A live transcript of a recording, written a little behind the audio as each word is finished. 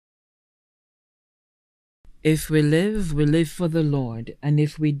If we live for the Lord, and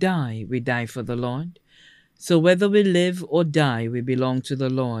if we die for the Lord. So whether we live or die, we belong to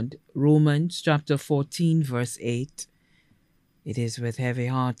the Lord. Romans chapter 14, verse 8. It is with heavy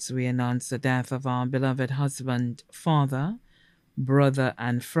hearts we announce the death of our beloved husband, father, brother,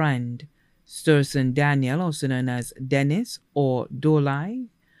 and friend, Stirson Daniel, also known as Dennis or Dolai,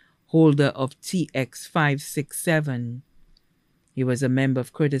 holder of TX 567. He was a member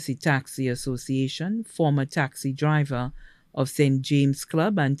of Courtesy Taxi Association, former taxi driver of St. James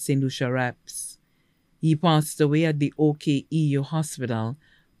Club and St. Lucia Reps. He passed away at the OKEU Hospital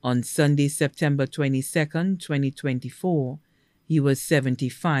on Sunday, September 22nd, 2024. He was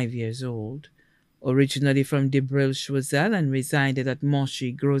 75 years old, originally from Debril, Choiseul, and resided at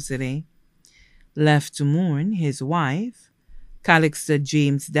Moshi, Groseille. Left to mourn his wife, Calixte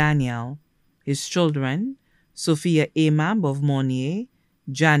James Daniel, his children, Sophia Amab of Monnier,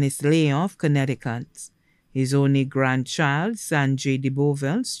 Janice Lay of Connecticut, his only grandchild, Sanjay de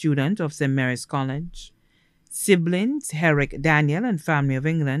Beauville, student of St. Mary's College, siblings, Herrick Daniel and family of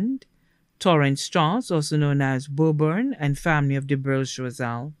England, Torrance Charles, also known as Boburn, and family of Debril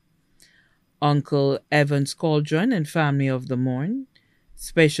Choiseul, Uncle Evans Cauldron and family of the Morn,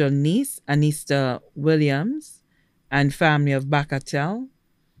 special niece Anista Williams and family of Bacatel,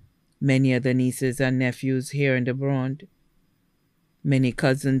 many other nieces and nephews here and abroad, many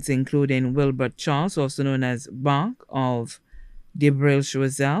cousins including Wilbert Charles, also known as Bach of Debril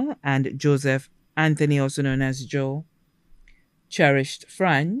Choiseul, and Joseph Anthony, also known as Joe. Cherished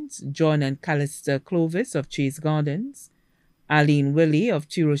friends, John and Callista Clovis of Chase Gardens, Aline Willie of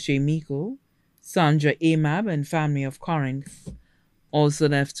Tiroche Miko, Sandra Amab and family of Corinth. Also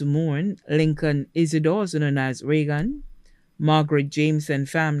left to mourn, Lincoln Isidore, also known as Reagan, Margaret James and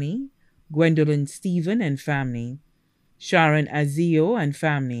family, Gwendolyn Stephen and family, Sharon Azio and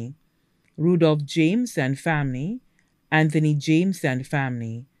family, Rudolph James and family, Anthony James and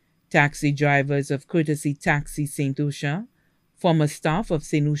family, taxi drivers of Courtesy Taxi St. Lucia, former staff of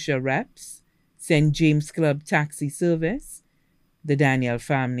St. Lucia Reps, St. James Club Taxi Service, the Daniel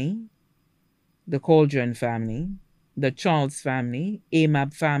family, the Cauldron family, the Charles family,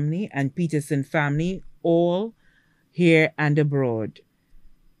 Amab family, and Peterson family, all here and abroad.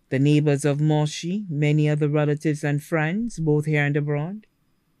 The neighbors of Moshi, many other relatives and friends, both here and abroad.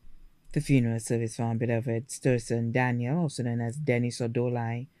 The funeral service for our beloved Stirson Daniel, also known as Dennis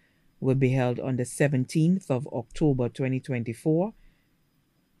Odolai, will be held on the 17th of October 2024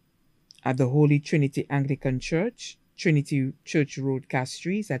 at the Holy Trinity Anglican Church, Trinity Church Road,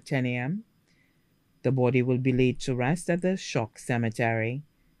 Castries at 10 a.m. The body will be laid to rest at the Shock Cemetery.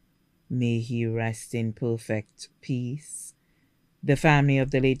 May he rest in perfect peace. The family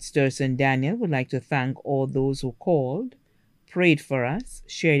of the late Stirson Daniel would like to thank all those who called, prayed for us,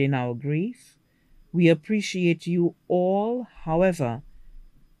 shared in our grief. We appreciate you all. However,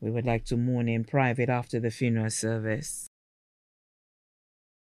 we would like to mourn in private after the funeral service.